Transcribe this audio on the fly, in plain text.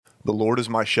The Lord is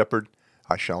my shepherd,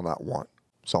 I shall not want.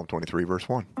 Psalm 23, verse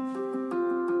 1.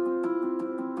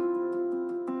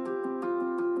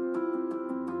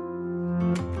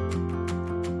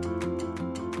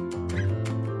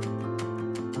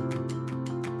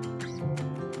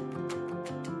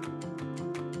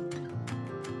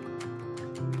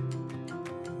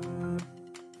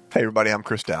 Hey everybody, I'm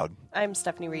Chris Dowd. I'm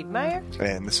Stephanie Reed-Meyer.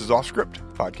 And this is Off Script, a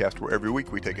podcast where every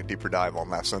week we take a deeper dive on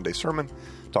last Sunday's sermon,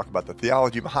 talk about the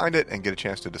theology behind it, and get a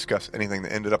chance to discuss anything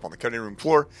that ended up on the cutting room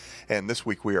floor. And this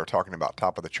week we are talking about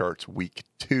Top of the Charts Week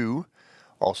 2,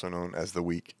 also known as the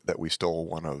week that we stole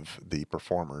one of the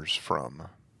performers from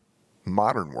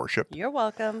modern worship. You're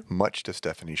welcome. Much to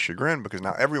Stephanie's chagrin, because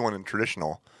now everyone in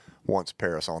traditional wants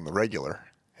Paris on the regular.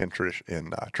 In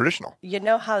traditional. You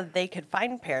know how they could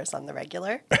find Paris on the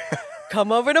regular?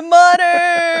 Come over to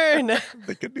modern.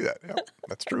 They could do that. Yeah,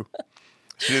 that's true.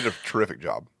 She did a terrific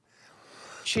job.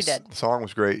 She did. The song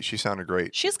was great. She sounded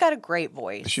great. She's got a great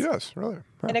voice. She does, really.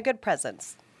 Yeah. And a good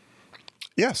presence.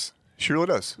 Yes, she really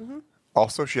does. Mm-hmm.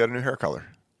 Also, she had a new hair color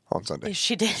on Sunday.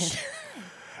 She did.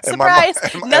 And Surprise!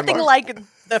 Nothing like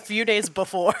the few days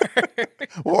before.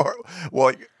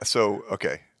 well, so,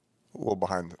 okay. A little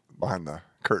behind the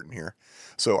curtain here.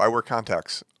 So I wear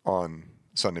contacts on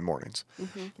Sunday mornings,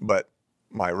 but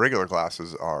my regular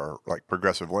glasses are like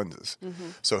progressive lenses.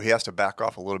 So he has to back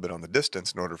off a little bit on the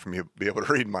distance in order for me to be able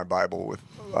to read my Bible with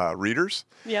readers.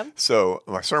 Yep. So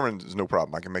my sermon is no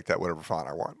problem. I can make that whatever font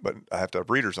I want, but I have to have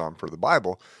readers on for the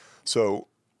Bible. So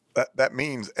that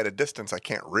means at a distance I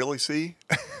can't really see.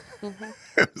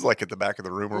 It was like at the back of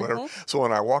the room or whatever. So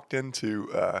when I walked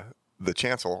into the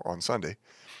chancel on Sunday,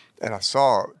 and I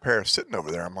saw Paris sitting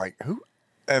over there. I'm like, who?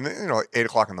 And like 8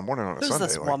 o'clock in the morning on a Sunday.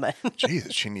 Who's this like, woman? Geez,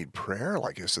 does she need prayer?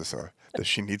 Like, does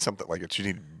she need something? Like, does she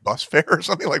need bus fare or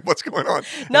something? Like, what's going on?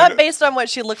 Not based on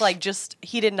what she looked like. Just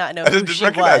he did not know who she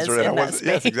was in that space.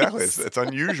 Yes, exactly. It's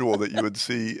unusual that you would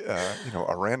see,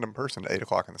 a random person at 8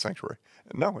 o'clock in the sanctuary.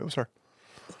 No, it was her.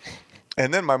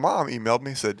 And then my mom emailed me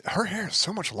and said, her hair is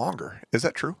so much longer. Is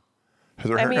that true? Has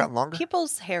her hair gotten longer?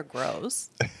 People's hair grows,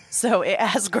 so it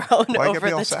has grown over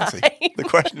the sassy? time. The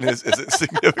question is it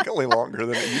significantly longer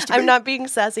than it used to be? I'm not being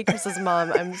sassy, Chris's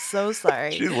mom. I'm so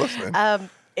sorry. She's listening.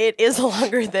 It is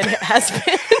longer than it has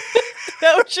been.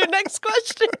 That was your next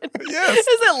question. Yes. Is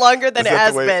it longer than it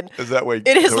has been? Is that way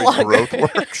it is longer. Growth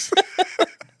works?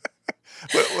 But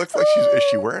it looks like is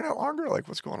she wearing it longer? Like,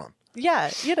 what's going on? Yeah,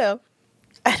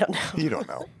 I don't know. You don't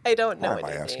know. I don't know. Why am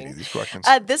I asking you these questions?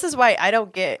 This is why I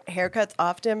don't get haircuts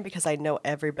often, because I know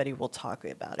everybody will talk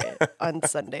about it on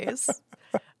Sundays.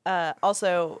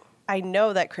 Also, I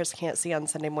know that Chris can't see on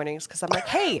Sunday mornings because I'm like,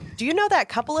 hey, do you know that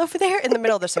couple over there in the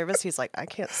middle of the service? He's like, I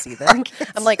can't see them.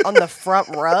 I'm like on the front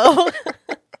row.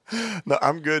 No,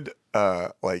 I'm good.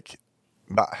 Like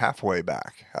about halfway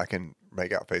back, I can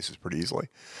make out faces pretty easily.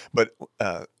 But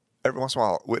every once in a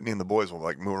while, Whitney and the boys will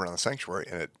like move around the sanctuary,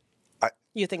 and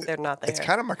you think they're not there. It's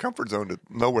kind of my comfort zone to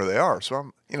know where they are.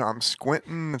 So I'm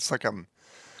squinting. It's like I'm.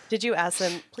 Did you ask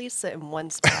them, please sit in one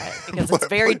spot because it's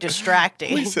very distracting.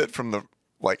 Please sit from the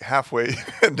halfway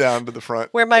down to the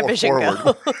front. Where my vision goes.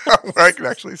 Where I can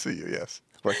actually see you, yes.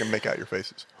 Where I can make out your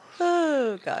faces.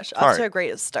 Oh, gosh. Off to a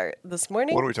great start this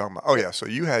morning. What are we talking about? Oh, yeah. So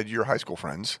you had your high school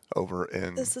friends over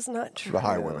in This is not true. The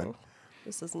High Women.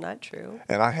 This is not true.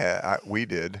 And we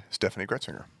did Stephanie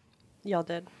Gretzinger. Y'all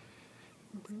did.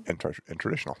 In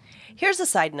traditional. Here's a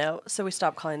side note. So we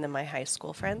stopped calling them my high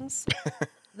school friends.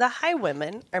 The High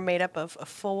Women are made up of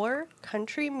 4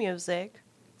 country music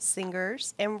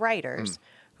singers and writers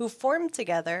who formed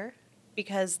together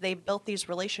because they built these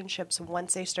relationships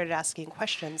once they started asking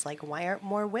questions like, why aren't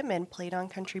more women played on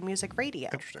country music radio?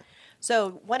 Interesting.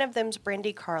 So one of them's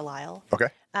Brandi Carlile. Okay.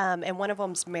 And one of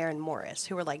them's Maren Morris,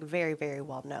 who are like very, very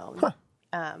well known. Huh.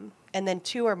 And then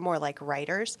 2 are more like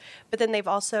writers. But then they've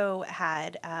also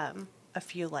had a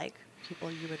few like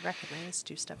people you would recognize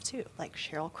do stuff too. Like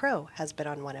Sheryl Crow has been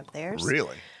on one of theirs.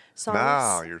 Really? Songs.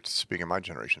 Now you're speaking my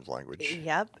generation's language.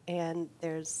 Yep. And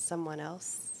there's someone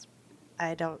else.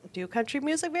 I don't do country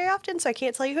music very often, so I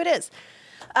can't tell you who it is.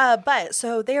 But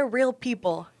so they are real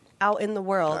people out in the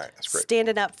world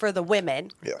standing up for the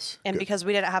women. Yes. And because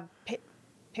we didn't have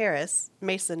Paris,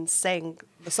 Mason sang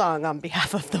the song on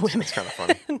behalf of the women. It's kind of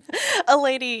funny. A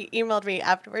lady emailed me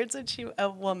afterwards, and a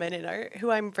woman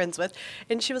who I'm friends with,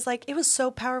 and she was like, it was so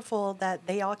powerful that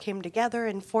they all came together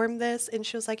and formed this, and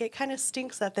she was like, it kind of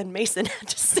stinks that then Mason had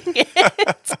to sing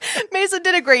it. Mason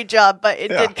did a great job, but it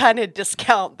did kind of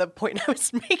discount the point I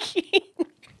was making.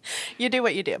 You do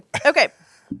what you do. Okay.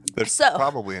 There's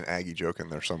probably an Aggie joke in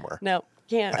there somewhere. No.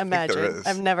 Can't imagine.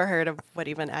 I've never heard of what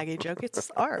even Aggie jokes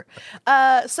are.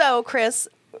 So, Chris,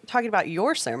 talking about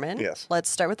your sermon, Yes. let's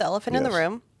start with the elephant in the Yes.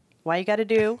 room. Why you got to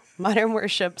do modern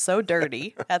worship so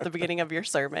dirty at the beginning of your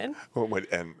sermon?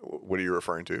 And what are you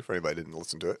referring to? For anybody who didn't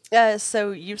listen to it,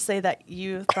 So you say that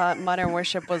you thought modern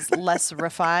worship was less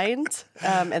refined,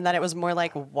 and that it was more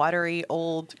like watery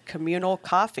old communal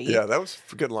coffee. yeah, that was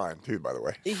a good line too, by the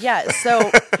way. Yeah.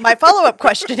 So my follow-up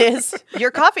question is: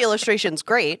 your coffee illustration's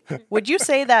great. Would you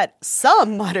say that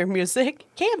some modern music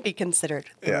can be considered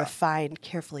the Yeah. refined,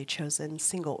 carefully chosen,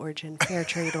 single origin, fair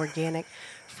trade, organic,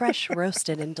 fresh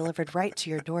roasted, and delivered right to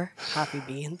your door coffee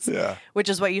beans? Yeah. Which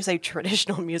is what you say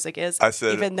traditional music is. I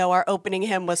said- even though our opening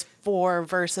hymn was 4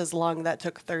 verses long that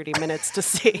took 30 minutes to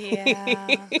sing.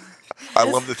 Yeah. I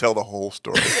love to tell the whole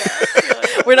story.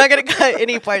 We're not going to cut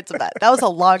any parts of that. That was a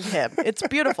long hymn. It's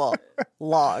beautiful.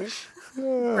 Long.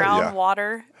 Brown Yeah.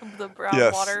 water. The brown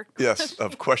Yes, water. yes,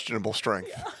 of questionable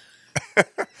strength.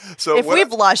 So If what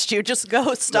we've lost you, just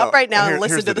go stop no, right now here- and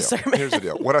listen here's to the deal. sermon. Here's the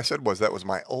deal. What I said was that was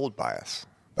my old bias.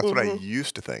 That's what I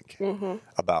used to think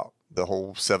about the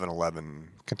whole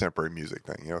 7-Eleven contemporary music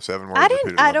thing. 7 words.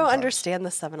 repeated I 11 don't times. understand the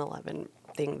 7-Eleven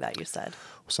thing that you said.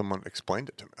 Someone explained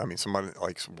it to me. I mean, somebody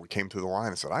came through the line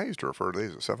and said, I used to refer to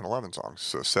these as 7-Eleven songs.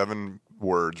 So 7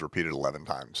 words repeated 11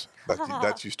 times.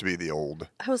 That used to be the old.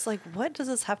 I was like, what does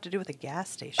this have to do with a gas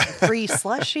station? Free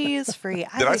slushies, free.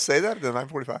 Did I say that at the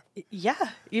 9:45? Yeah,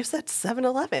 you said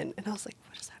 7-Eleven, and I was like,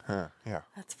 what is that? Yeah.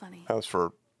 That's funny. That was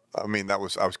for. I mean, I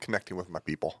was connecting with my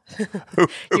people.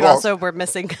 You also were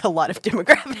missing a lot of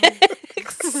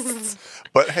demographics.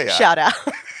 But hey, Shout out.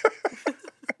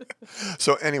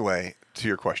 So anyway, to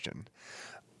your question,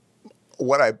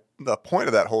 the point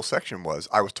of that whole section was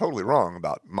I was totally wrong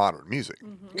about modern music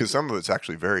because some of it's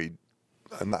actually very,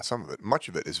 not some of it, much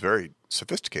of it is very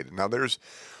sophisticated. Now there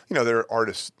are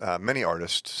artists, many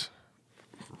artists,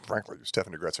 frankly,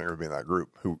 Stefan de Gretzinger would be in that group,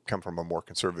 who come from a more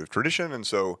conservative tradition, and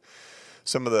so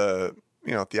some of the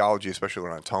theology, especially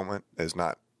around atonement, is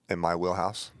not in my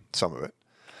wheelhouse. Some of it,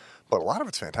 but a lot of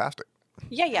it's fantastic.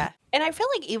 Yeah. And I feel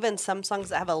like even some songs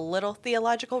that have a little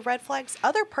theological red flags,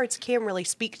 other parts can really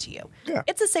speak to you. Yeah.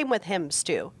 It's the same with hymns,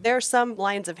 too. There are some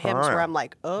lines of hymns yeah. where I'm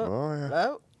like,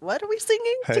 what are we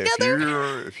singing Hey,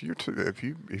 together?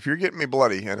 if you're getting me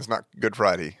bloody and it's not Good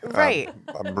Friday, Right.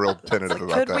 I'm real tentative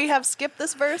about Could that. we have skipped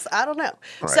this verse? I don't know.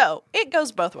 Right. So it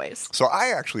goes both ways. So I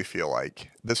actually feel like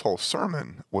this whole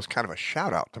sermon was kind of a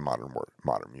shout out to modern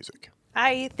music.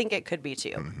 I think it could be too.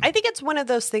 Mm-hmm. I think it's one of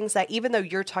those things that even though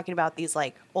you're talking about these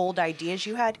like old ideas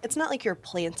you had, it's not like you're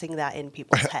planting that in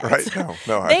people's heads. Right?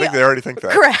 No. I think they already think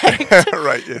that. Correct.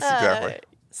 Right? Yes, exactly.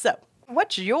 So,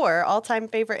 what's your all-time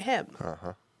favorite hymn?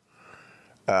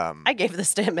 I gave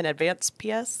this to him in advance,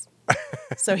 P.S.,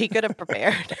 so he could have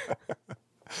prepared.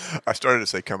 I started to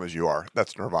say "Come as You Are."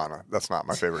 That's Nirvana. That's not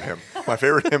my favorite hymn. My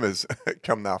favorite hymn is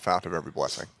 "Come Thou Fount of Every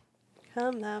Blessing."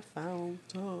 Come thou fount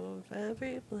of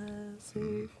every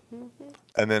blessing.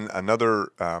 And then another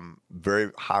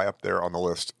very high up there on the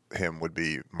list hymn would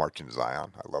be "Marching to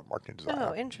Zion." I love "Marching to Zion."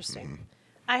 Oh, interesting.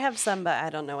 I have some, but I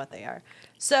don't know what they are.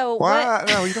 So Well,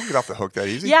 no, you don't get off the hook that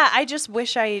easy. Yeah, I just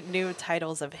wish I knew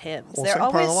titles of hymns. Well, They're sing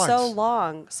part of always the so lines.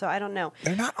 long, so I don't know.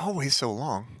 They're not always so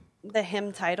long. The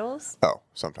hymn titles? Oh,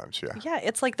 sometimes, yeah. Yeah,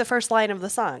 it's like the first line of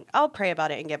the song. I'll pray about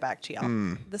it and get back to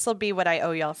y'all. This will be what I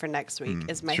owe y'all for next week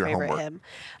is my it's your favorite homework.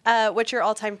 hymn. What's your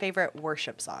all-time favorite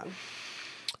worship song?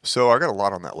 So I got a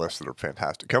lot on that list that are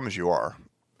fantastic. "Come as You Are."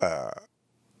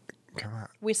 Come on.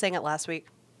 We sang it last week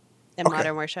in Okay.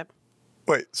 modern worship.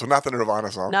 Wait, so not the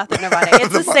Nirvana song? Not the Nirvana.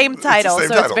 It's the same title,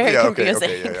 so it's very yeah, confusing.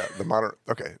 Okay, yeah. The modern.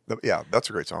 Okay, yeah, that's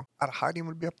a great song. Out of Hiding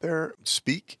would be up there.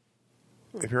 "Speak."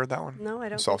 Have you heard that one? No, I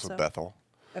don't It's think also so. Bethel.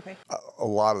 Okay. A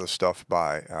lot of the stuff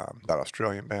by that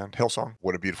Australian band Hillsong.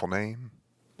 "What a Beautiful Name."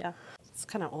 Yeah. It's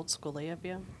kind of old schooly of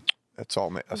you. That's all.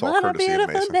 That's What all a courtesy of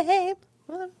beautiful Mason. name.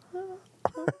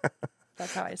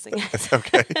 That's how I sing it. It's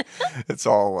okay. It's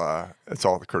all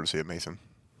the courtesy of Mason.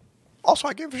 Also,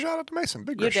 I gave a shout out to Mason.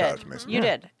 Big You shout out did. to Mason. You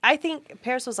did. I think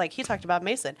Paris was like, he talked about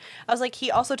Mason. I was like, he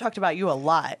also talked about you a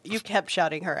lot. You kept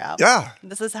shouting her out. Yeah.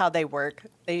 This is how they work.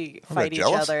 They I'm fight not each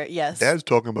jealous. other. Yes. Dad's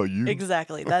talking about you.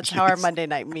 Exactly. That's how our Monday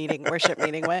night worship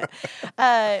meeting went.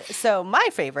 So my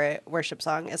favorite worship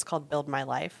song is called "Build My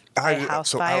Life" by House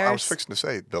So Fires. I was fixing to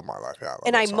say "Build My Life." Yeah, I love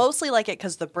And that I song. mostly like it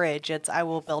because the bridge. It's "I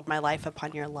will build my life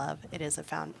upon your love. It is a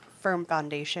firm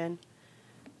foundation."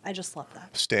 I just love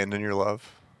that. "Stand in Your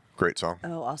Love." Great song.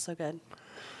 Oh, also good.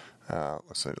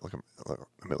 Let's see, let me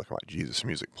look at my Jesus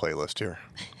music playlist here.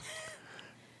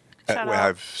 Shout I out.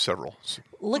 have several.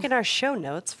 Look in our show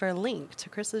notes for a link to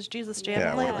Chris's Jesus Jam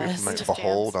Yeah, playlist. Just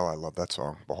Behold. dance. Oh, I love that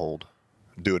song. Behold.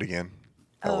 "Do It Again."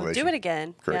 Oh, Elevation. Do It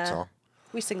Again. Great Yeah. song.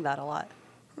 We sing that a lot.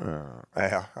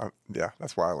 Yeah,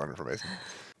 that's why I learned it from Mason.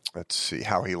 Let's see.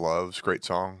 How He Loves. Great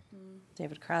song.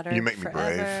 David Crowder. You Make Me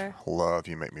Forever. Brave. Love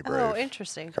You Make Me Brave. Oh,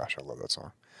 interesting. Gosh, I love that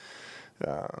song.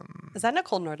 Is that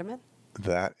Nicole Nordeman?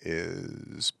 That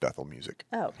is Bethel Music.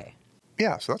 Oh, okay.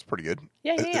 Yeah, so that's pretty good.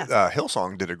 Yeah.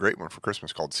 Hillsong did a great one for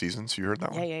Christmas called Seasons. You heard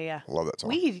that one? Yeah. I love that song.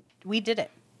 We did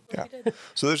it. Yeah.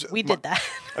 So there's We did that.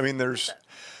 I mean, there's,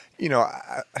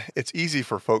 it's easy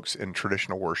for folks in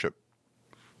traditional worship,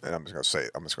 and I'm just going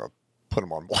to put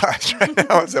them on blast right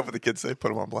now. Is that what the kids say? Put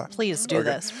them on blast. Please do Okay.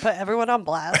 this. Put everyone on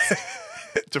blast.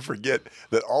 To forget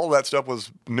that all that stuff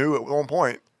was new at one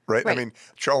point, right? Right. I mean,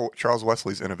 Charles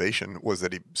Wesley's innovation was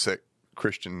that he set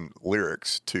Christian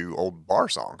lyrics to old bar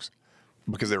songs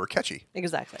because they were catchy.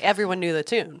 Exactly. Everyone knew the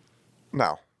tune.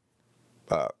 Now,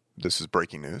 this is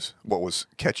breaking news. What was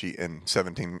catchy in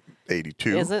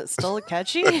 1782? Isn't it still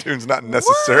catchy? The tune's not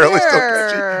necessarily still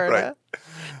catchy, Word. right?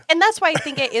 And that's why I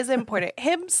think it is important.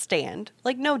 Hymns stand,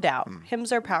 like no doubt. Mm.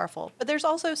 Hymns are powerful, but there's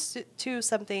also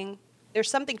there's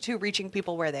something to reaching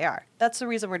people where they are. That's the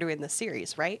reason we're doing this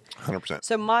series, right? 100%.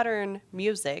 So modern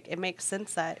music, it makes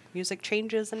sense that music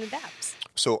changes and adapts.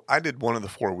 So I did one of the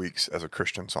 4 weeks as a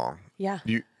Christian song. Yeah.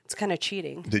 You It's kind of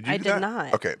cheating. did you? I do did that?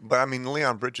 not. Okay, but I mean,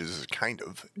 Leon Bridges is kind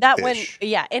of That one, ish.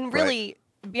 yeah. And right? really,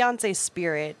 Beyonce's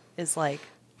spirit is like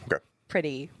Okay.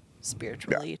 pretty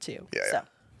spiritually too. Yeah, So yeah.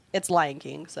 it's Lion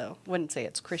King, so wouldn't say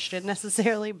it's Christian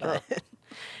necessarily, but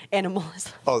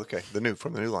animalism. Oh, okay.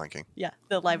 From the new Lion King. Yeah,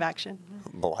 the live action.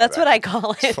 The live That's what I action.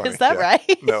 call It's it. funny, Is that yeah.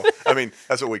 right? No, I mean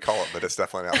that's what we call it, but it's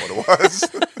definitely not what it was.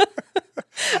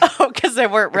 Oh, because they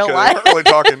weren't real Because live. they weren't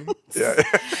really talking. Yeah.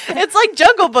 It's like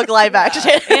Jungle Book live action.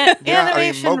 Yeah, I mean,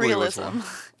 Animation Mowgli was realism. one.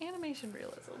 Animation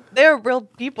realism. They're real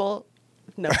people.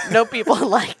 No people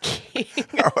like King.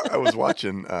 I was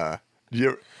watching. Do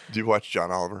you watch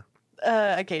John Oliver?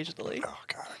 Occasionally. Oh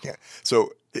God, I can't.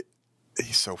 So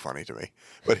he's so funny to me.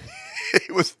 But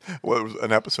it was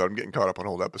an episode. I'm getting caught up on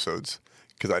old episodes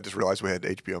because I just realized we had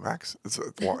HBO Max. It's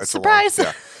Surprise!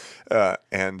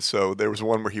 And so there was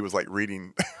one where he was like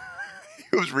reading.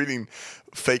 He was reading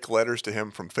fake letters to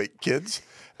him from fake kids,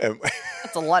 and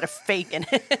That's a lot of fake in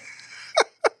it.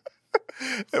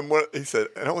 and what he said,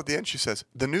 and at the end she says,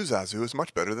 "The new Zazu is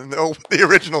much better than the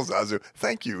original Zazu."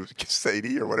 Thank you,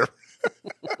 Sadie, or whatever.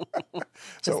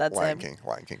 So that's Lion him.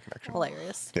 King connection.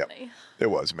 Hilarious. Yep. Funny.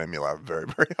 It was. It made me laugh very,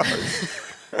 very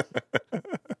hard.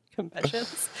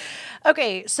 Confessions.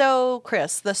 Okay, so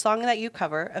Chris, the song that you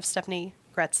cover of Stephanie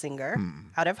Gretzinger,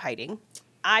 Out of Hiding,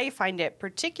 I find it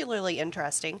particularly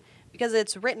interesting because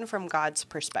it's written from God's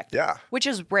perspective, Yeah. which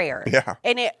is rare. Yeah.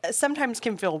 And it sometimes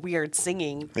can feel weird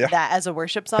singing Yeah. that as a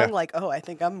worship song, Yeah. like, oh, I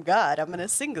think I'm God. I'm going to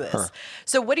sing this.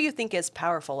 So what do you think is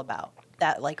powerful about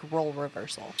that, like, role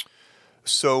reversal?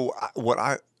 So what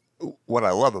I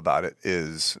love about it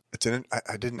is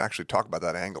I didn't actually talk about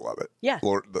that angle of it. Yeah.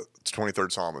 Lord, the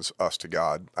 23rd Psalm is us to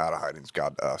God, out of hiding is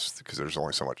God to us, because there's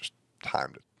only so much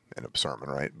time to end a sermon,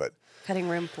 right? But Cutting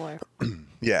room floor.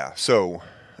 yeah, so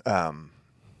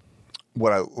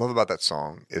what I love about that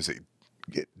song is it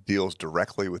deals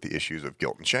directly with the issues of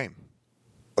guilt and shame,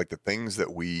 like the things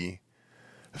that we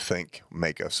think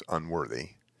make us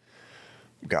unworthy.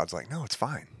 God's like, no, it's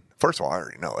fine. First of all, I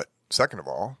already know it. Second of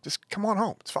all, just come on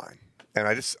home. It's fine. And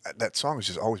that song has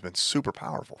just always been super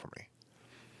powerful for me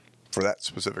for that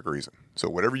specific reason. So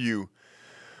whatever you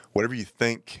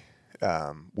think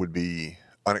would be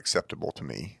unacceptable to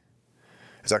me,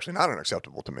 it's actually not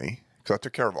unacceptable to me because I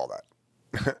took care of all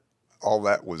that. All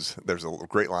that there's a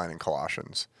great line in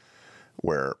Colossians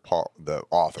where Paul, the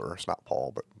author, it's not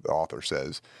Paul, but the author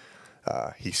says,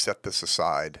 he set this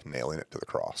aside, nailing it to the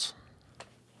cross.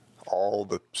 All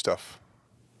the stuff.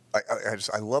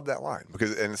 I love that line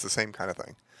and it's the same kind of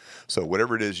thing. So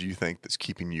whatever it is you think that's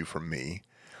keeping you from me,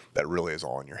 that really is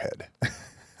all in your head.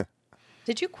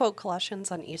 Did you quote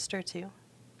Colossians on Easter too?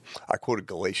 I quoted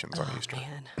Galatians on Easter.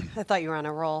 Man, I thought you were on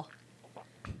a roll.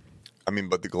 I mean,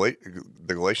 but the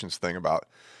Galatians thing about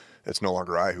it's no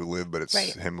longer I who live, but it's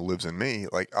Right. him who lives in me.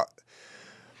 Like,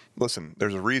 listen,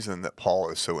 there's a reason that Paul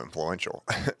is so influential.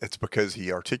 It's because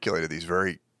he articulated these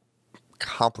very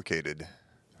complicated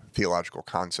theological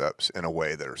concepts in a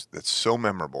way that's so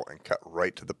memorable and cut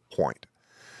right to the point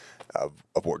of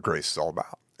what grace is all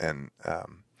about. And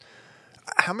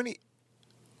how many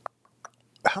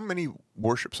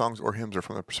worship songs or hymns are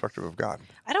from the perspective of God?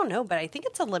 I don't know, but I think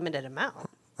it's a limited amount.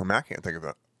 I mean, I can't think of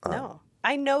it. No.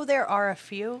 I know there are a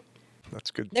few. That's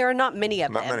good. There are not many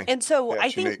of Not them. many. And so Yeah, I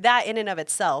it's think unique. that in and of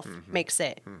itself makes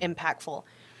it impactful.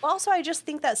 But also, I just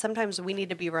think that sometimes we need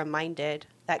to be reminded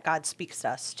that God speaks to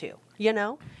us too, you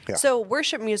know? Yeah. So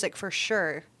worship music for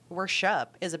sure,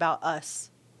 worship is about us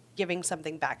giving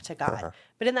something back to God.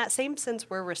 But in that same sense,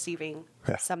 we're receiving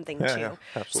something Yeah, too. yeah,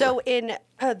 absolutely. So in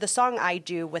the song I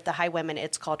do with the High Women,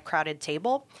 it's called Crowded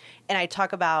Table. And I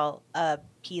talk about a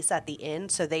piece at the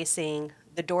end. So they sing,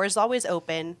 "The door's always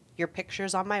open, your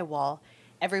picture's on my wall,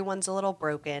 everyone's a little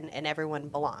broken, and everyone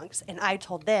belongs." And I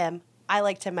told them, I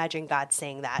like to imagine God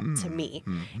saying that to me.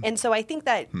 And so I think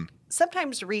that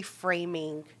sometimes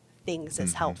reframing things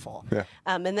is helpful. Yeah.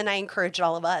 And then I encourage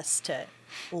all of us to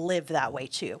live that way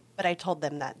too. But I told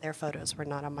them that their photos were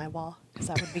not on my wall because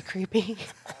that would be creepy.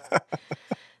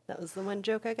 That was the one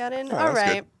joke I got in. Oh, All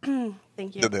that's right.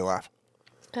 Thank you. Did they laugh?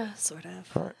 Sort of.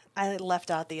 All right. I left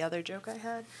out the other joke I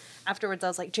had. Afterwards, I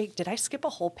was like, "Jake, did I skip a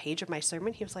whole page of my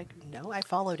sermon?" He was like, "No, I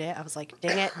followed it." I was like,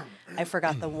 "Dang it. I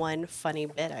forgot the one funny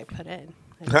bit I put in.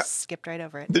 I just skipped right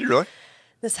over it." Did you really?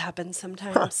 This happens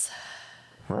sometimes.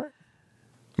 All right.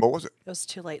 What was it? It was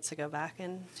too late to go back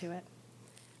into it.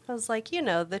 I was like,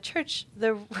 the church,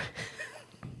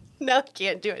 no, I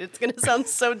can't do it. It's going to sound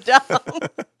so dumb.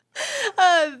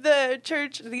 The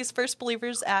church, these first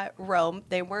believers at Rome,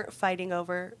 they weren't fighting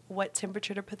over what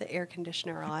temperature to put the air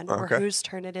conditioner on or Okay. whose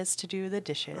turn it is to do the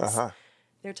dishes. Uh-huh.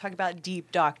 They're talking about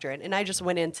deep doctrine. And I just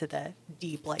went into the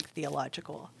deep,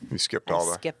 theological. You skipped I all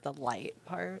the. skipped the light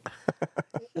part.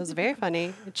 It was very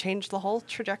funny. It changed the whole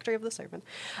trajectory of the sermon.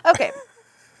 Okay.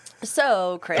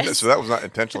 So, Chris. So that was not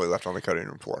intentionally left on the cutting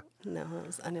room floor. No, it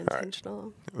was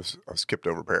unintentional. It was I skipped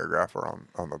over a paragraph or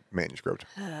on the manuscript.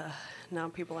 Now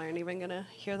people aren't even going to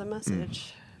hear the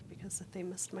message because they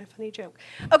missed my funny joke.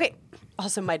 Okay.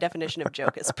 Also, my definition of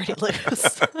joke is pretty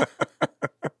loose.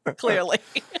 Clearly.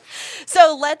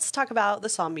 So let's talk about the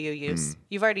psalm you use.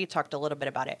 You've already talked a little bit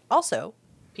about it. Also,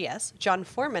 P.S., John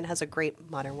Foreman has a great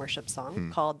modern worship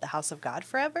song called The House of God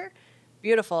Forever.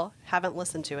 Beautiful. Haven't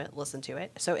listened to it. Listen to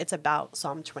it. So it's about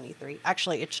Psalm 23.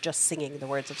 Actually, it's just singing the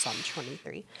words of Psalm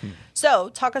 23. So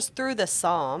talk us through the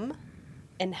psalm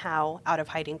and how Out of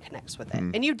Hiding connects with it.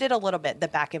 And you did a little bit, the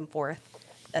back and forth,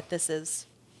 that this is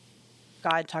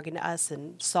God talking to us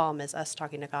and psalm is us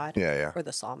talking to God. Yeah, yeah. Or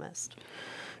the psalmist.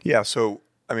 Yeah, so,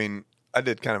 I mean, I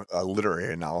did kind of a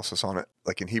literary analysis on it.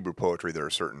 Like in Hebrew poetry, there are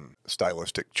certain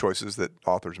stylistic choices that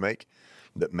authors make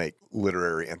that make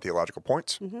literary and theological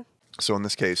points. So in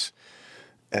this case,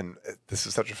 and this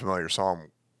is such a familiar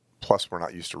psalm, plus we're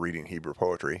not used to reading Hebrew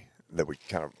poetry, that we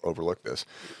kind of overlook this.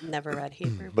 Never read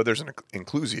Hebrew. But there's an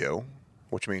inclusio,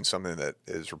 which means something that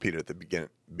is repeated at the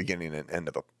beginning and end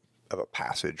of a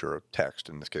passage or a text,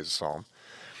 in this case a psalm.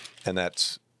 And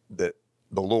that's that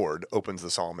the Lord opens the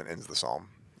psalm and ends the psalm.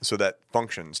 So that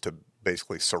functions to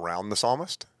basically surround the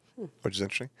psalmist, which is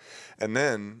interesting. And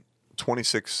then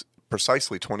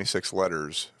precisely 26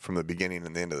 letters from the beginning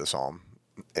and the end of the psalm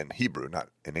in Hebrew, not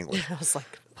in English. I was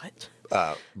like, what?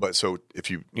 But so if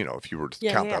you were to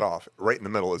Yeah, count yeah. that off, right in the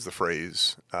middle is the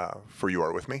phrase, "For you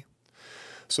are with me."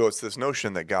 So it's this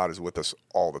notion that God is with us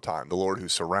all the time. The Lord who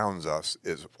surrounds us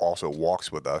also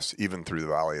walks with us, even through the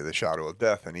valley of the shadow of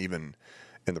death, and even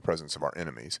in the presence of our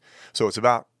enemies. So it's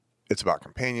about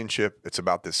companionship. It's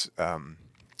about this.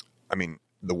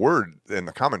 The word in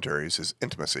the commentaries is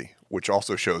intimacy, which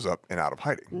also shows up in Out of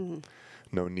Hiding.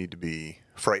 No need to be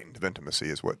frightened of intimacy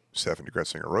is what Stephen de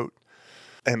Gretzinger wrote.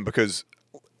 And because,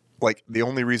 the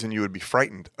only reason you would be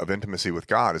frightened of intimacy with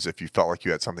God is if you felt like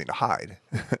you had something to hide,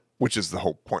 which is the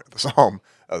whole point of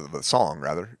the song,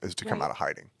 rather, is to come Right. out of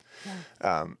hiding.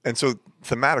 Yeah. And so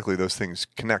thematically, those things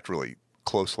connect really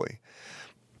closely.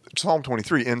 Psalm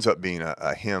 23 ends up being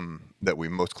a hymn that we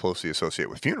most closely associate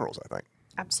with funerals, I think,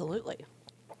 Absolutely.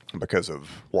 because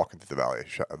of walking through the valley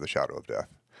of the shadow of death.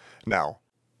 Now,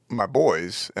 my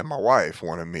boys and my wife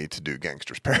wanted me to do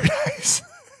Gangster's Paradise.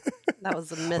 That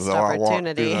was a missed Though I walk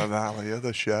opportunity. through the valley of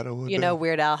the shadow of You know, death.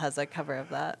 Weird Al has a cover of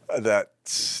that. That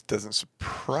doesn't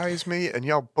surprise me. And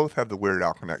y'all both have the Weird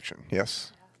Al connection,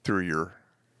 yes? Through your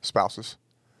spouses?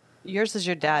 Yours is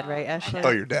your dad, right, Ashley? Oh,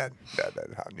 your dad. Dad.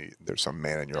 There's some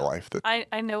man in your life that...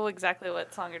 I know exactly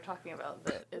what song you're talking about.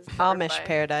 That is covered Amish by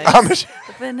Paradise. Amish.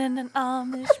 Living in an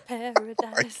Amish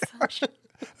paradise.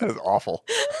 That is awful.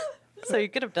 So you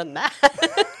could have done that.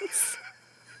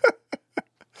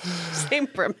 Same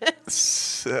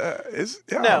premise. No,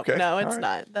 okay. no, All it's right.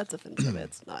 not. That's offensive.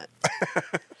 It's not.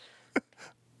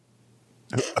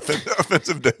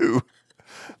 Offensive to who?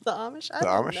 The Amish? I The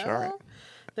don't Amish? know. All right.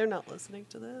 They're not listening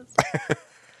to this.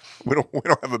 We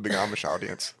don't have a big Amish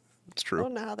audience. It's I true.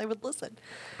 don't know how they would listen.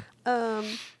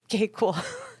 Okay, cool.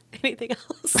 Anything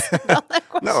else about that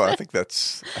question? No, I think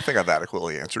I've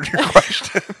adequately answered your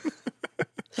question.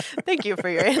 Thank you for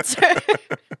your answer.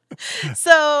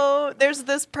 So there's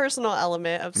this personal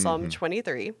element of Psalm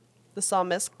 23. The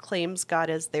psalmist claims God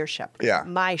as their shepherd. Yeah.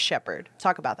 My shepherd.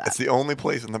 Talk about that. It's the only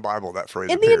place in the Bible that phrase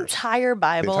In the appears. entire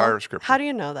Bible? entire scripture. How do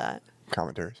you know that?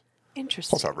 Commentaries.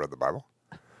 Interesting. Plus, I've read the Bible.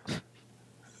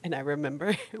 And I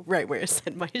remember right where it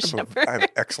said my shepherd. I have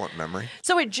excellent memory.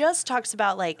 So it just talks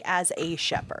about like as a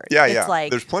shepherd. Yeah, it's yeah.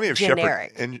 Like There's plenty of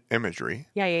generic. shepherd imagery.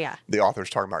 Yeah. The author's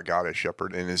talking about God as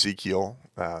shepherd. In Ezekiel,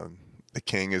 the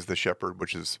king is the shepherd,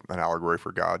 which is an allegory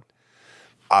for God.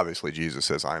 Obviously, Jesus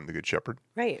says, I am the good shepherd.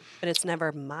 Right. But it's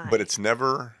never mine. But it's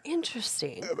never...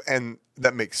 Interesting. And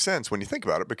that makes sense when you think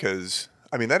about it because,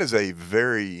 I mean, that is a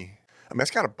very... I mean, that's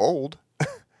kind of bold.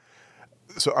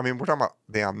 So, I mean, we're talking about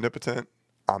the omnipotent,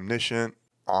 omniscient,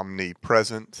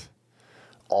 omnipresent,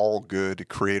 all good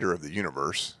creator of the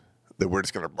universe that we're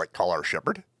just going to like call our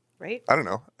shepherd. Right. I don't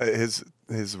know.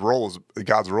 His role is,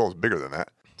 God's role is bigger than that.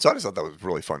 So I just thought that was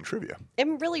really fun trivia.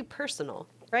 And really personal,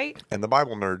 right? And the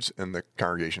Bible nerds in the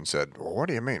congregation said, well, what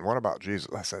do you mean? What about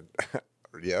Jesus? I said,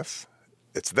 yes,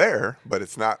 it's there, but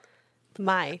it's not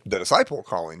the disciple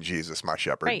calling Jesus my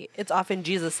shepherd. Right. It's often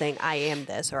Jesus saying, I am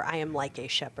this, or I am like a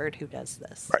shepherd who does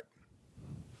this. Right.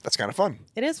 That's kind of fun.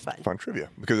 It is fun. Fun trivia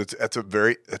because it's a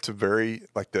very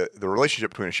like the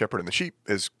relationship between a shepherd and the sheep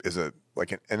is a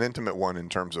like an intimate one in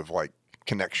terms of like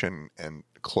connection and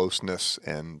closeness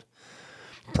and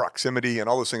proximity and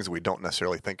all those things that we don't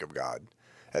necessarily think of God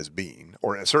as being,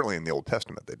 or certainly in the Old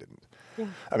Testament they didn't. Yeah.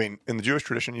 I mean, in the Jewish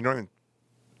tradition, you don't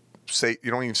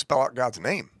even spell out God's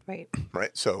name. Right.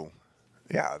 Right. So,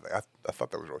 yeah, I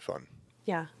thought that was really fun.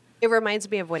 Yeah. It reminds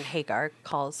me of when Hagar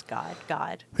calls God.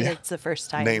 Yeah. It's the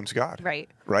first time. Names God. Right.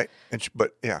 Right.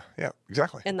 But yeah,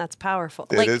 exactly. And that's powerful.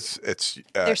 It is. It's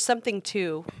there's something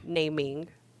to naming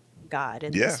God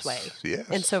in this way. Yes.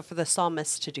 And so for the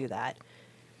psalmist to do that,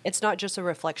 it's not just a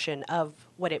reflection of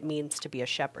what it means to be a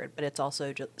shepherd, but it's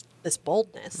also just this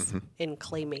boldness in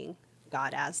claiming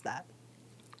God as that.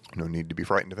 No need to be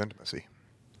frightened of intimacy.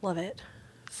 Love it.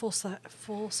 Full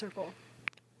circle.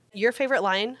 Your favorite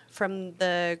line from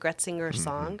the Gretzinger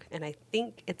song, and I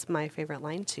think it's my favorite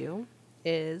line too,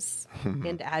 is,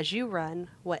 and as you run,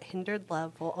 what hindered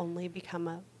love will only become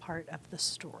a part of the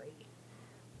story.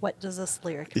 What does this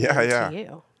lyric mean to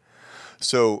you?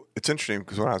 So it's interesting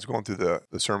because when I was going through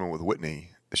the sermon with Whitney,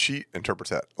 she interprets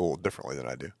that a little differently than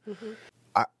I do. Mm-hmm.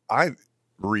 I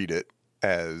read it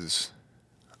as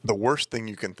the worst thing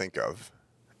you can think of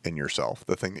in yourself,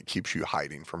 the thing that keeps you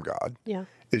hiding from God,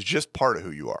 is just part of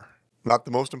who you are. Not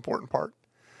the most important part,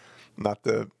 not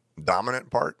the dominant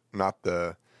part, not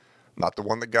the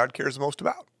one that God cares the most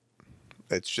about.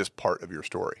 It's just part of your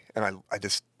story. And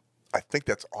I think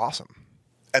that's awesome.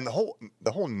 And the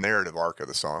whole narrative arc of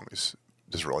the song is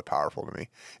just really powerful to me.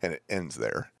 And it ends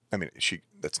there. I mean,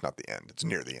 that's not the end. It's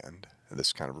near the end.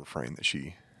 This kind of refrain that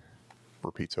she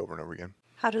repeats over and over again.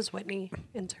 How does Whitney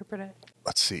interpret it?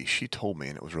 Let's see. She told me,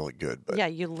 and it was really good. But yeah,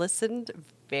 you listened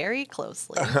very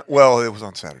closely. Well, it was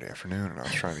on Saturday afternoon, and I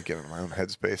was trying to get in my own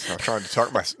headspace. And I was trying to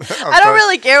talk myself. I don't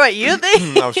really care what you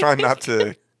think. I was trying not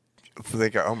to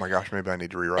think, oh my gosh, maybe I need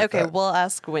to rewrite that. Okay, we'll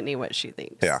ask Whitney what she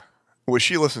thinks. Yeah. Well,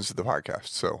 she listens to the podcast,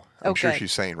 so I'm sure good.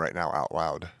 she's saying right now out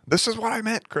loud, "This is what I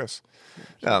meant, Chris."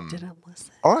 Didn't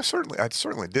listen. Oh, I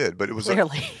certainly did, but it was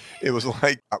Clearly. It was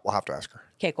like we'll have to ask her.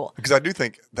 Okay, cool. Because I do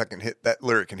think that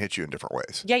lyric can hit you in different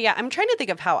ways. Yeah. I'm trying to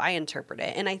think of how I interpret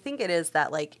it, and I think it is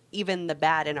that like even the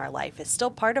bad in our life is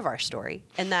still part of our story,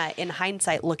 and that in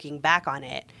hindsight, looking back on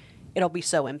it, it'll be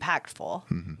so impactful.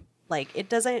 Mm-hmm. Like it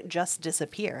doesn't just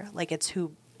disappear. Like it's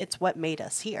what made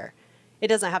us here. It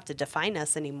doesn't have to define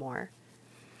us anymore.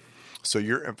 So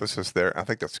your emphasis there, I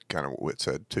think that's kind of what Whit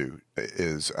said too,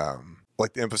 is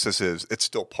like the emphasis is it's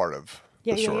still part of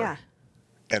the story. Yeah.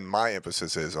 And my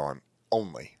emphasis is on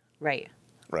only. Right.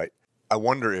 I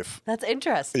wonder if that's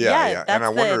interesting. Yeah. That's and I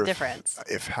wonder the difference.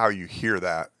 If how you hear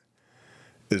that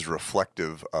is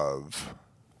reflective of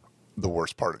the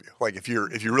worst part of you. Like if you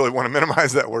really want to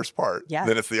minimize that worst part,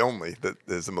 then it's the only that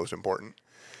is the most important.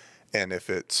 And if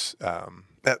it's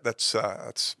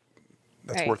that's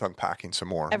right. worth unpacking some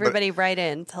more. Everybody write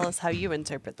in. Tell us how you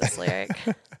interpret this lyric.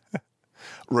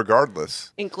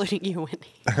 Regardless. Including you,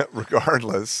 Whitney.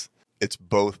 Regardless, it's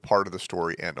both part of the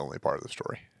story and only part of the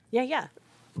story. Yeah.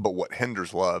 But what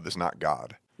hinders love is not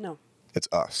God. No. It's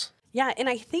us. Yeah, and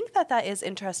I think that is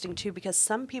interesting too because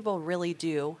some people really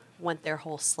do want their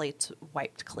whole slates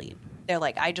wiped clean. They're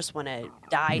like, I just want to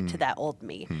die to that old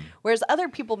me. Whereas other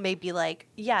people may be like,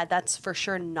 yeah, that's for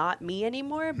sure not me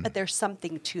anymore, but there's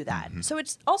something to that. So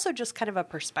it's also just kind of a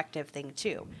perspective thing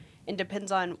too. It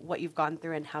depends on what you've gone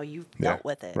through and how you've dealt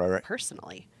with it right.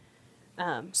 personally.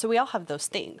 So we all have those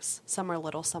things. Some are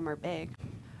little, some are big.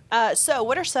 So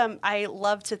what are I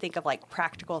love to think of like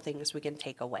practical things we can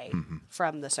take away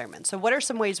from the sermon. So what are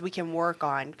some ways we can work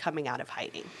on coming out of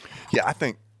hiding? Yeah,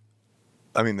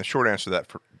 the short answer to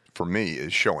that for me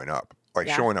is showing up. Like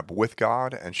Yeah. showing up with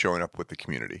God and showing up with the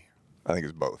community. I think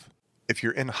it's both. If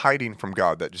you're in hiding from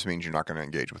God, that just means you're not going to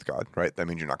engage with God, right? That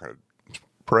means you're not going to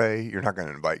pray. You're not going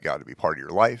to invite God to be part of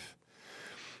your life.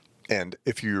 And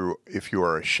if you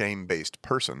are a shame-based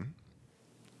person,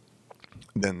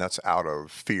 then that's out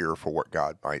of fear for what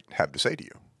God might have to say to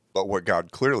you. But what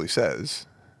God clearly says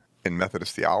in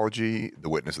Methodist theology, the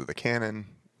witness of the canon,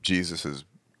 Jesus'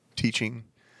 teaching,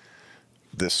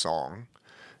 this song,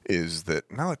 is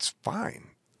that, no, it's fine.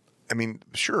 I mean,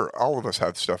 sure, all of us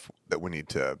have stuff that we need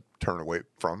to turn away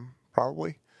from,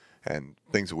 probably, and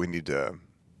things that we need to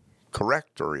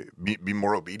correct or be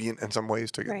more obedient in some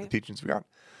ways to the teachings of God.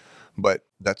 But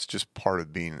that's just part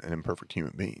of being an imperfect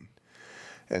human being.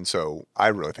 And so I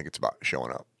really think it's about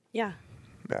showing up. Yeah.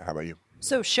 Yeah. How about you?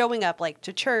 So showing up like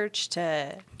to church,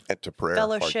 to And to prayer.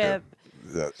 fellowship.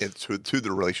 To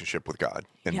the relationship with God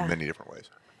in Yeah. many different ways.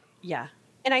 Yeah.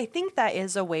 And I think that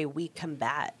is a way we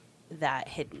combat that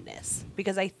hiddenness,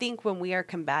 because I think when we are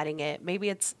combating it,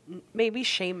 maybe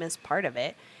shame is part of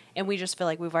it. And we just feel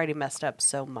like we've already messed up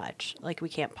so much, like we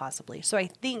can't possibly. So I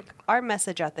think our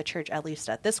message at the church, at least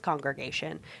at this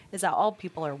congregation, is that all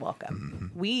people are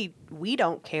welcome. We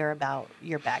don't care about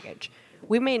your baggage.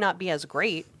 We may not be as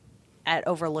great at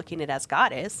overlooking it as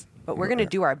God is, but we're going to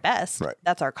do our best. Right.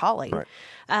 That's our calling. Right.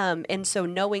 And so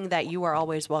knowing that you are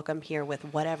always welcome here with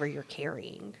whatever you're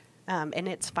carrying, and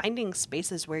it's finding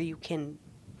spaces where you can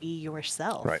be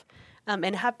yourself, Right.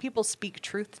 And have people speak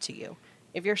truth to you.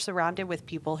 If you're surrounded with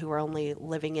people who are only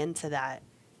living into that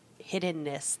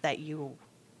hiddenness that you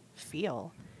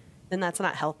feel, then that's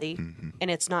not healthy,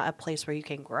 and it's not a place where you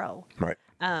can grow. Right.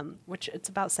 Which it's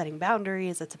about setting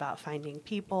boundaries. It's about finding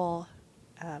people,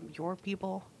 your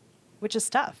people, which is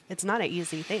tough. It's not an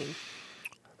easy thing.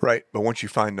 Right. But once you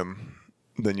find them,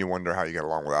 then you wonder how you get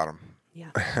along without them.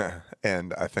 Yeah.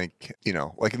 And I think,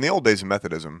 like in the old days of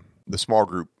Methodism, the small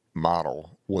group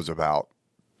model was about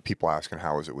people asking,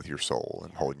 how is it with your soul,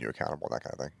 and holding you accountable, that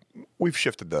kind of thing. We've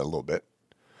shifted that a little bit.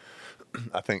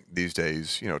 I think these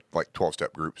days, like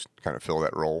 12-step groups kind of fill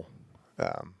that role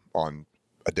on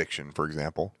addiction, for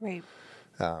example. Right.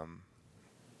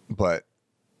 But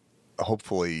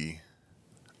hopefully,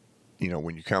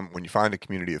 when you find a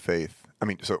community of faith,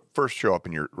 so first show up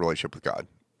in your relationship with God.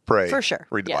 Pray. For sure.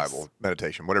 Read the Yes. Bible,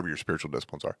 meditation, whatever your spiritual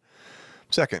disciplines are.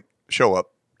 Second, show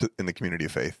up in the community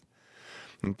of faith.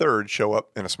 And third, show up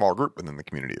in a small group within the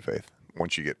community of faith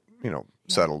once you get,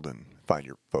 settled and find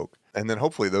your folk. And then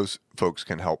hopefully those folks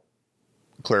can help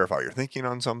clarify your thinking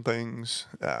on some things.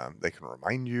 They can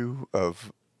remind you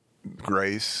of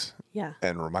grace Yeah.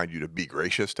 and remind you to be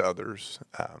gracious to others.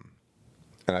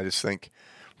 And I just think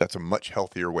that's a much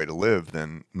healthier way to live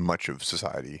than much of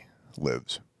society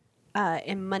lives.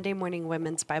 In Monday Morning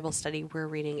Women's Bible Study, we're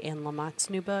reading Anne Lamott's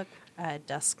new book,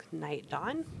 Dusk, Night,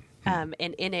 Dawn. And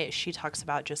in it, she talks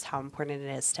about just how important it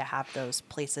is to have those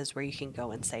places where you can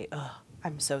go and say, oh,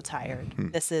 I'm so tired.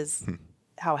 This is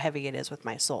how heavy it is with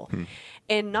my soul.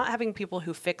 And not having people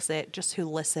who fix it, just who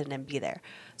listen and be there.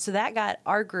 So that got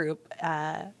our group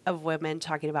of women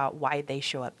talking about why they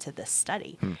show up to this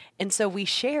study. And so we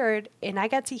shared, and I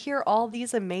got to hear all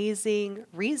these amazing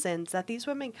reasons that these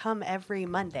women come every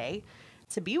Monday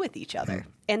to be with each other.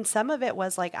 And some of it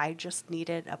was like, I just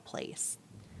needed a place.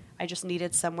 I just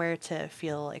needed somewhere to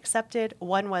feel accepted.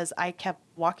 One was I kept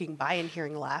walking by and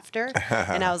hearing laughter.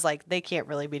 And I was like, they can't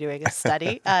really be doing a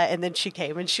study. And then she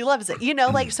came and she loves it.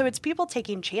 So it's people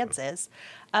taking chances,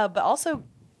 but also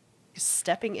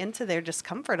stepping into their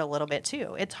discomfort a little bit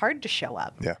too. It's hard to show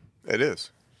up. Yeah, it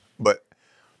is. But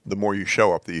the more you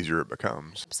show up, the easier it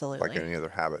becomes. Absolutely. Like any other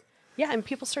habit. Yeah, and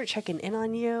people start checking in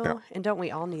on you. Yeah. And don't we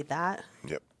all need that?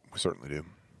 Yep, we certainly do.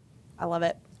 I love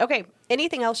it. Okay,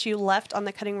 anything else you left on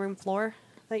the cutting room floor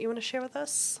that you want to share with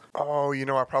us? Oh,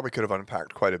 I probably could have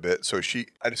unpacked quite a bit. So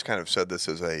I just kind of said this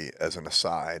as an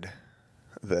aside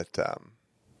that,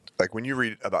 like when you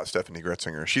read about Stephanie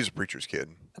Gretzinger, she's a preacher's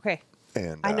kid. Okay.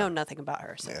 And I know nothing about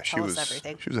her, so yeah, tell us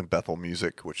everything. She was in Bethel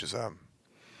Music, which is,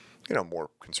 more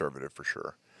conservative for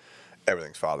sure.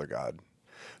 Everything's Father God.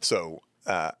 So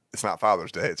it's not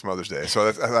Father's Day; it's Mother's Day.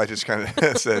 So I just kind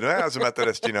of said, as a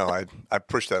Methodist, I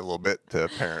pushed that a little bit to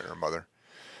parent or mother.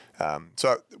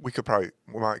 So we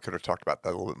might could have talked about that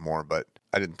a little bit more, but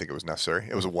I didn't think it was necessary.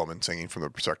 It was a woman singing from the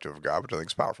perspective of God, which I think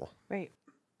is powerful. Right.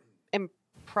 And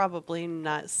probably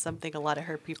not something a lot of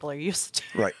her people are used to.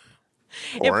 Right.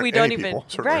 If Or we don't any even people,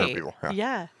 certainly her right. people.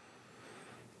 Yeah.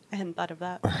 I hadn't thought of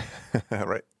that.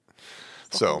 Right.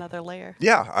 a So whole another layer.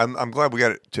 yeah, I'm glad we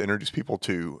got to introduce people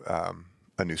to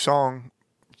a new song.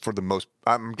 For the most,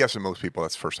 I'm guessing most people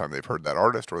that's the first time they've heard that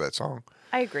artist or that song,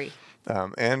 I agree.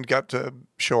 and got to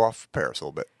show off Paris a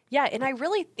little bit. Yeah, and I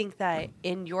really think that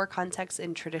in your context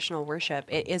in traditional worship,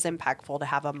 it is impactful to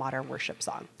have a modern worship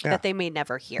song Yeah. that they may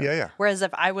never hear. Yeah, yeah. Whereas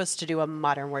if I was to do a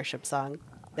modern worship song,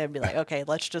 they'd be like, okay,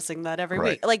 let's just sing that every Right.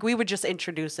 week. Like we would just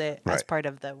introduce it as Right. part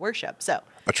of the worship. So,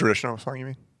 A traditional song, you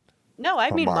mean? no, I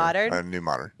mean modern. A new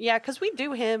modern. Yeah, because we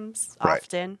do hymns Right.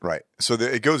 often. Right. So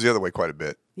it goes the other way quite a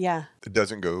bit. Yeah. It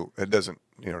doesn't,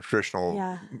 traditional,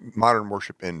 Yeah. modern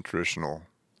worship in traditional,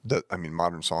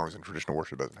 modern songs in traditional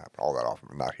worship doesn't happen all that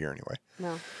often, not here anyway.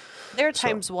 No. There are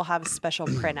times we'll have special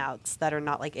printouts that are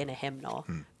not like in a hymnal,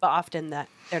 but often that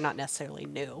they're not necessarily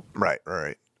new. Right.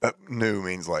 New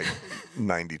means like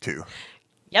 92.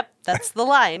 Yep, that's the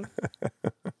line.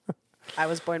 I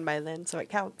was born by then, so it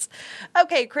counts.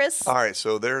 Okay, Chris. All right.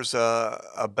 So there's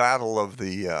a battle of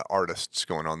the artists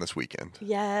going on this weekend.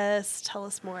 Yes, tell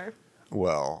us more.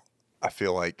 Well, I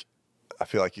feel like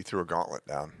you threw a gauntlet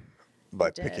down by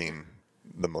did. picking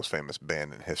the most famous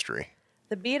band in history.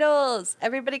 The Beatles.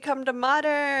 Everybody come to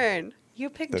modern. You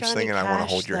picked They're Johnny singing Cash, I Wanna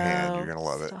Hold Your Hand. though. You're gonna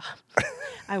love it. Stop.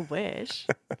 I wish.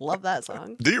 Love that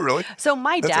song. Do you really? So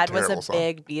my That's a dad was terrible a song.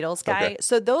 big Beatles guy. Okay.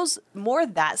 So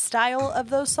that style of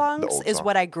those songs old is song.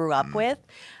 what I grew up with.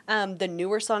 The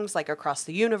newer songs like Across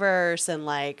the Universe and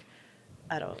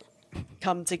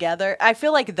Come Together. I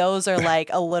feel like those are like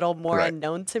a little more Right.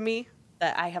 unknown to me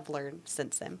that I have learned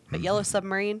since then. But Yellow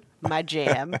Submarine, my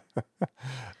jam.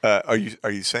 Are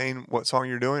you saying what song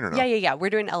you're doing or no? Yeah. We're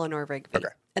doing Eleanor Rigby. Okay.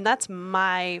 And that's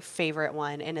my favorite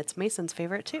one, and it's Mason's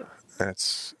favorite too. And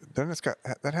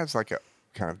that has like a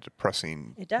kind of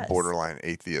depressing, It does. borderline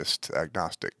atheist,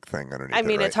 agnostic thing underneath. I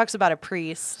mean, it it talks about a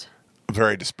priest.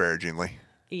 very disparagingly.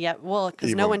 Yeah, well, because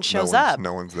Even no one shows one's- up.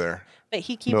 No one's there. But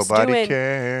he keeps Nobody doing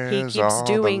cares. he keeps all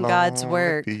doing the God's lonely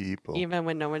work people. even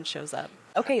when no one shows up.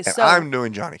 Okay, And so I'm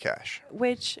doing Johnny Cash.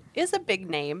 which is a big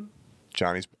name.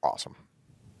 Johnny's awesome.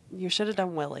 You should have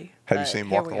done Willie. Have you but seen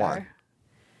here Walk the we Line? are.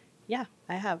 Yeah,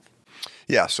 I have.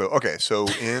 Yeah. So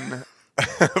in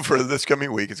for this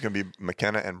coming week, it's going to be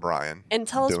McKenna and Brian. And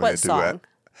tell us doing what a duet.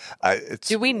 song.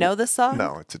 Do we know the song?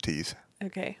 No, it's a tease.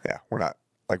 Okay. Yeah, we're not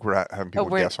having people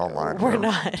we're guess online. We're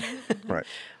not. Right.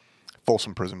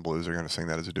 Folsom Prison Blues are going to sing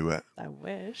that as a duet. I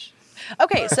wish.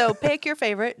 Okay, so pick your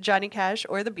favorite, Johnny Cash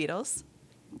or the Beatles,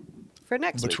 for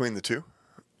next week. Between the two?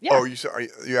 Yeah. Oh, are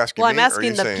you asking Well, me? I'm or are asking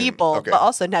you the saying- people, okay. but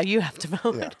also now you have to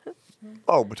vote. Yeah.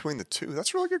 Oh, between the two?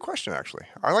 That's a really good question, actually.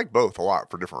 I like both a lot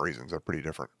for different reasons. They're pretty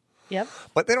different. Yep.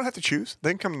 But they don't have to choose.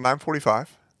 They can come to 9:45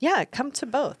 Yeah, come to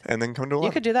both. and then come to 11.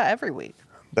 You could do that every week.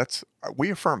 We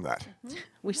affirm that.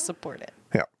 We support it.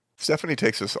 Yeah. Stephanie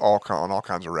takes us on all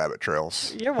kinds of rabbit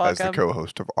trails You're as the welcome.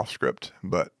 co-host of Off Script,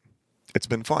 but it's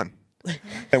been fun.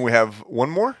 And we have one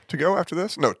more to go after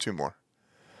this? No, two more.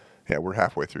 Yeah, we're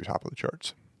halfway through Top of the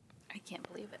Charts. I can't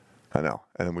believe it. I know.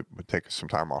 And then we would take some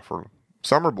time off for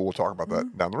summer, but we'll talk about Mm-hmm.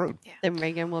 that down the road. Then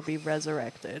Reagan will be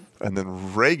resurrected. And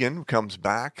then Reagan comes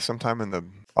back sometime in the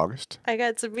August. I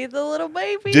got to be the little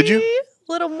baby. Did you?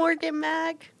 Little Morgan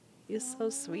Mac. He's so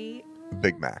sweet.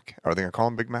 Big Mac. Are they going to call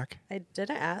him Big Mac? I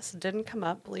didn't ask. Didn't come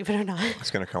up, believe it or not. It's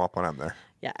going to come up when I'm there.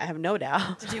 Yeah, I have no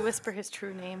doubt. Did you whisper his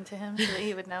true name to him so that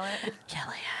he would know it?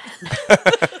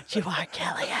 Kellyanne. You are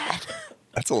Kellyanne.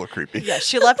 That's a little creepy. Yeah,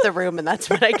 she left the room, and that's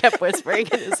what I kept whispering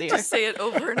in his ear. Just say it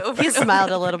over and over. He and over.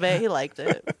 smiled a little bit. He liked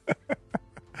it.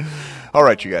 All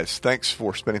right, you guys. Thanks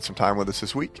for spending some time with us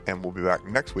this week, and we'll be back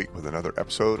next week with another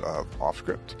episode of Off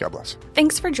Script. God bless.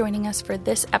 Thanks for joining us for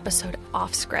this episode of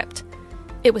Off Script.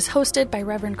 It was hosted by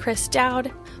Reverend Chris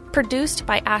Dowd, produced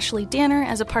by Ashley Danner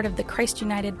as a part of the Christ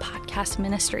United Podcast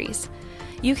Ministries.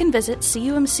 You can visit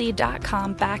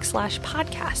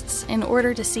cumc.com/podcasts in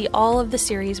order to see all of the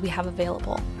series we have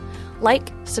available.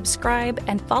 Like, subscribe,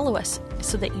 and follow us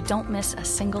so that you don't miss a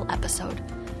single episode.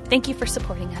 Thank you for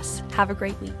supporting us. Have a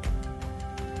great week.